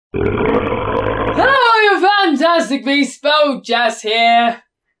Hello, you fantastic beasts, BoJess here,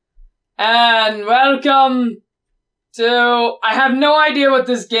 and welcome to, I have no idea what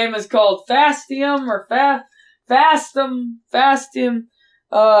this game is called, Fastigium or Fastigium,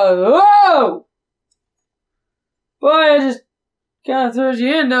 whoa! Boy, it just kind of throws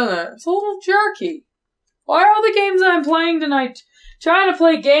you in, doesn't it? It's a little jerky. Why are all the games I'm playing tonight? Trying to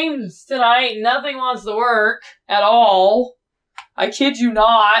play games tonight, nothing wants to work at all. I kid you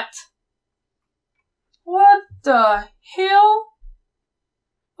not. What the hell?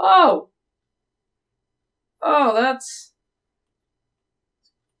 Oh, that's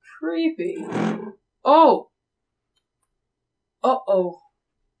creepy. Oh. Uh-oh.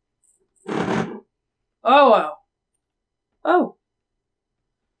 Oh, wow. Oh.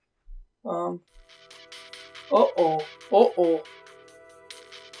 Uh-oh.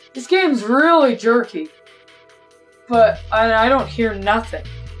 This game's really jerky. But I don't hear nothing.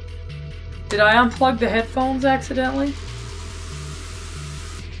 Did I unplug the headphones accidentally?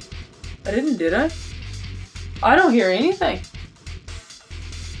 I didn't, did I? I don't hear anything.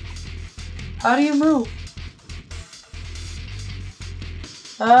 How do you move?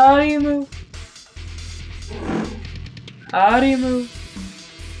 How do you move? How do you move?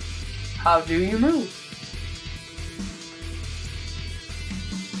 How do you move?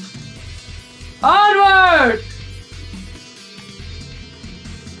 Onward!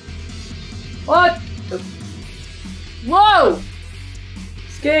 What the? Whoa!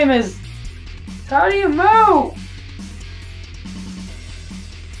 This game is... How do you move? How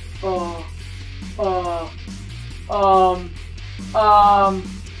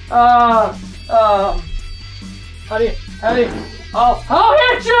do you... Oh, I'll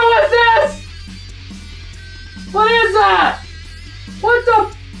hit you with this! What is that? What the...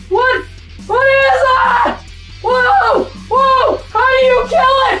 What is that? Whoa! Whoa! How do you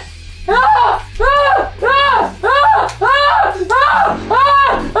kill it? Ah! Ah! Ah! Ah! Ah! Ah!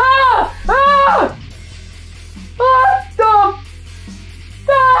 Ah! Ah! What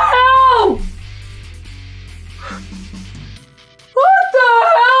the hell? What the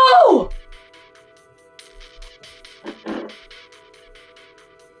hell?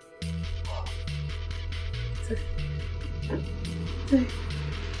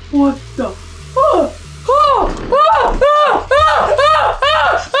 What the?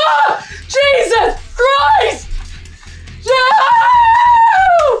 Jesus Christ!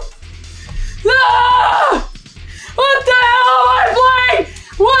 No! What the hell am I playing?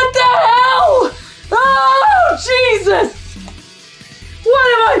 What the hell? Oh, Jesus! What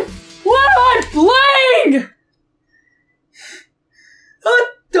am I playing? What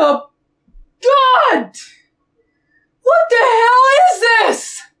the God? What the hell is this?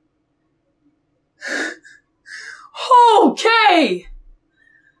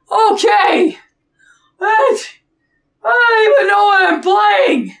 Okay. I don't even know what I'm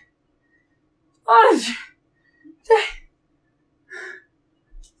playing.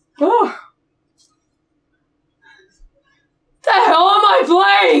 What the hell am I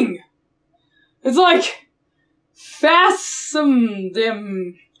playing? It's like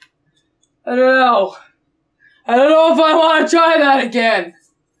Fastigium. I don't know. I don't know if I want to try that again.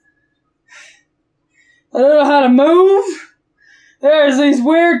 I don't know how to move. There's these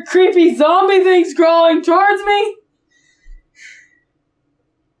weird, creepy zombie things crawling towards me.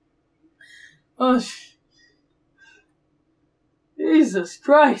 Oh, Jesus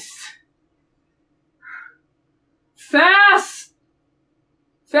Christ.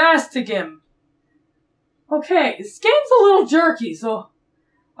 Fastigium. Okay, this game's a little jerky, so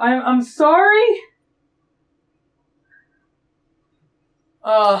I'm sorry.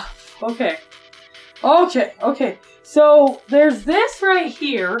 Okay. So, there's this right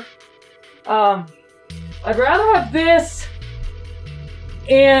here. I'd rather have this.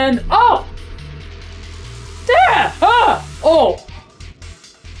 And, oh! There! Oh!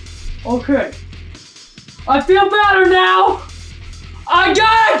 Okay. I feel better now! I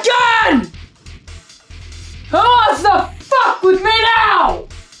got a gun! Who wants to fuck with me now?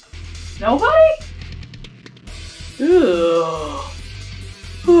 Nobody? Ugh.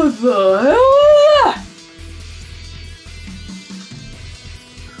 What the hell is that?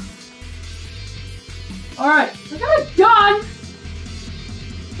 Alright, I got a gun!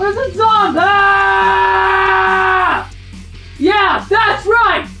 Where's the zombie? Ah! Yeah, that's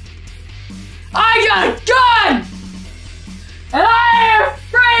right! I got a gun! And I am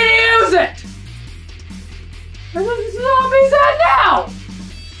afraid to use it! Where's the zombies at now?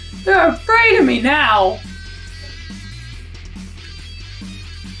 They're afraid of me now!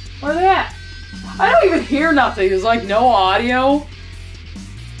 Where are they at? I don't even hear nothing. There's like no audio.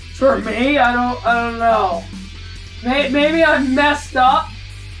 For me, I don't know. Maybe I messed up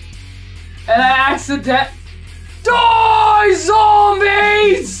and I Die,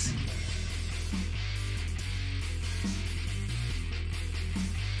 zombies!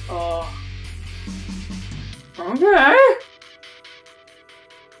 Okay.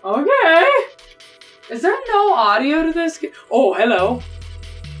 Okay. Is there no audio to this game? Oh, hello.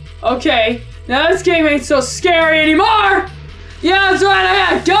 Okay. Now this game ain't so scary anymore! Yeah, that's right, I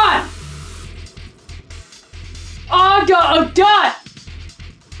got a gun! I got a gun!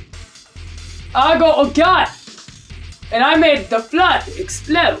 I got a gun! And I made the flood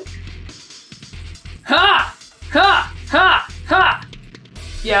explode. Ha! Ha! Ha! Ha!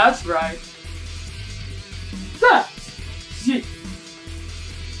 Yeah, that's right. Yeah.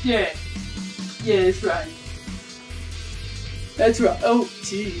 Yeah. Yeah, that's right. That's right. Oh,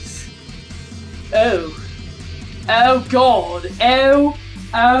 jeez. Oh. Oh, God. Oh.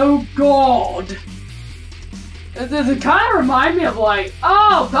 Oh, God. They kind of remind me of like,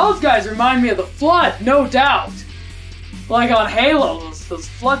 oh, those guys remind me of the Flood, no doubt. Like on Halo, those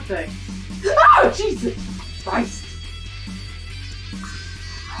Flood things. Oh, Jesus Christ.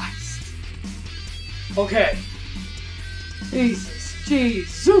 Christ. Okay.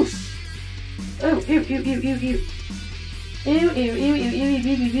 Jesus. Oh, ew, ew, ew, ew, ew. Ew, ew, ew, ew, ew,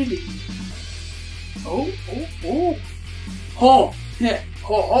 ew, ew, ew. Oh, oh, oh. Oh, yeah.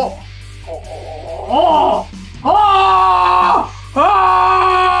 Oh, oh. Oh, oh. Oh!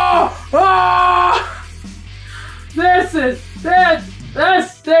 Oh! Oh! This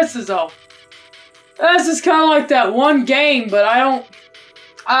is kind of like that one game, but I don't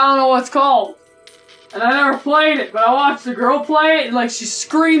know what it's called. And I never played it, but I watched the girl play it, and like she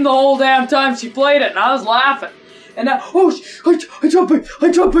screamed the whole damn time she played it, and I was laughing. And now, oh, I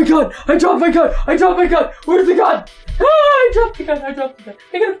dropped my gun! I dropped my gun! Where's the gun? Ah, I dropped the gun!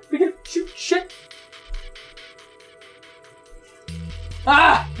 We gotta shoot, shit!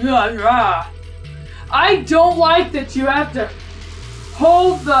 I don't like that you have to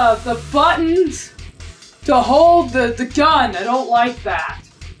hold the buttons to hold the gun. I don't like that.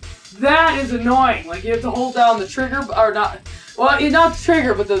 That is annoying. Like you have to hold down the trigger, or not. Well, not the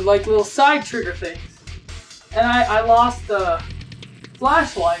trigger, but the like little side trigger things. And I lost the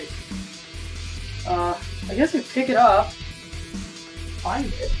flashlight. I guess we pick it up. Find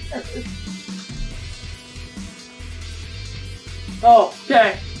it. There it is. Oh,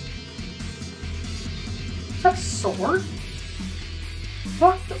 okay. Is that a sword?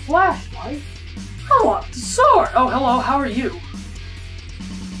 Fuck the flashlight. I want the sword! Oh, hello, how are you?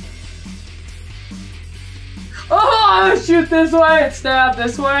 Oh, I'm gonna shoot this way and stab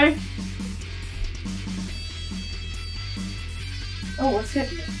this way. Oh, what's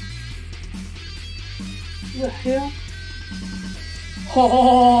hitting me? What the hell?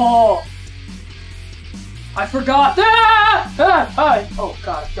 Oh! I forgot. Oh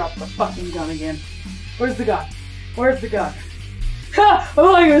god, I dropped the fucking gun again. Where's the gun? Where's the gun? Ha! I'm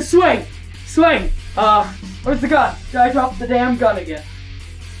only gonna swing! Swing! Where's the gun? I dropped the damn gun again.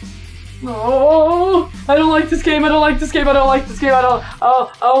 Oh! I don't like this game, I don't like this game, I don't like this game, I don't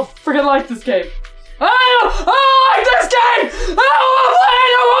freaking like this game. I don't like this game! I don't want to play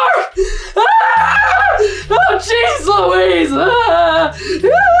it no more! Oh jeez Louise!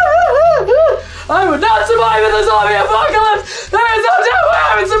 I would not survive in the zombie apocalypse! There is no doubt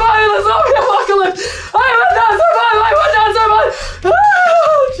I would survive in the zombie apocalypse! I would not survive!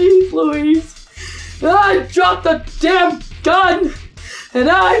 Oh, jeez Louise! I dropped the damn gun! And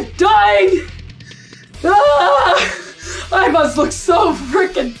I'm dying! I must look so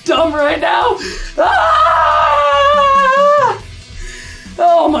freaking dumb right now!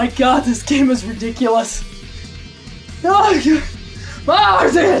 Oh my god, this game is ridiculous! Oh, my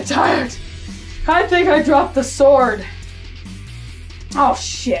arms are getting tired! I think I dropped the sword. Oh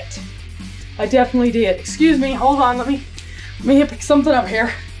shit. I definitely did. Excuse me, hold on, let me pick something up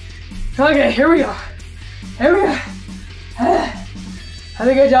here. Okay, here we go. Here we go. I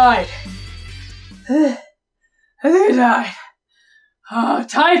think I died. I think I died.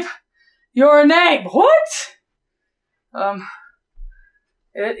 Type your name. What?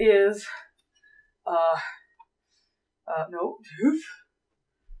 It is, no, doof.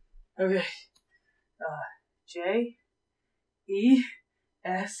 Okay. J-E-S-S.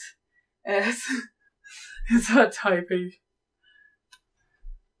 It's not typing.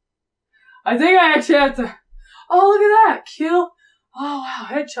 I think I actually have to. Oh, look at that. Kill. Oh, wow.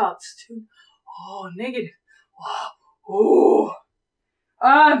 Headshots, too. Oh, negative. Wow. Oh.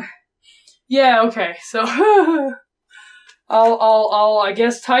 Yeah, okay. So, I'll, I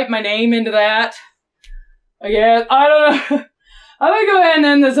guess, type my name into that. Again, I don't know. I'm gonna go ahead and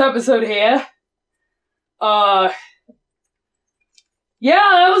end this episode here. Yeah,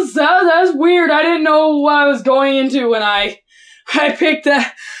 that was weird. I didn't know what I was going into when I picked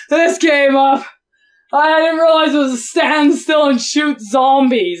this game up. I didn't realize it was a stand still and shoot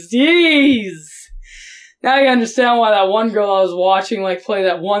zombies. Jeez. Now you understand why that one girl I was watching play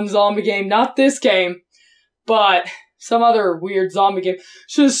that one zombie game. Not this game, but some other weird zombie game.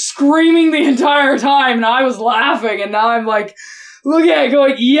 She was screaming the entire time and I was laughing, and now I'm looking at it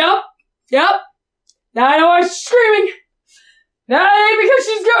going, yep. Now I know why she's screaming. That ain't because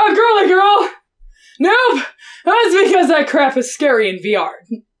she's a girly girl. Nope. That's because that crap is scary in VR.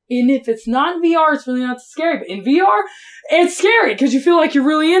 And if it's not in VR, it's really not scary. But in VR, it's scary because you feel like you're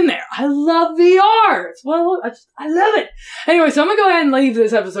really in there. I love VR. It's what I love it. Anyway, so I'm going to go ahead and leave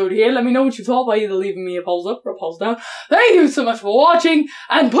this episode here. Let me know what you thought by either leaving me a pulse up or a pulse down. Thank you so much for watching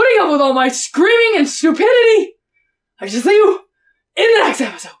and putting up with all my screaming and stupidity. I shall see you in the next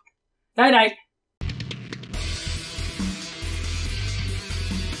episode. Night-night.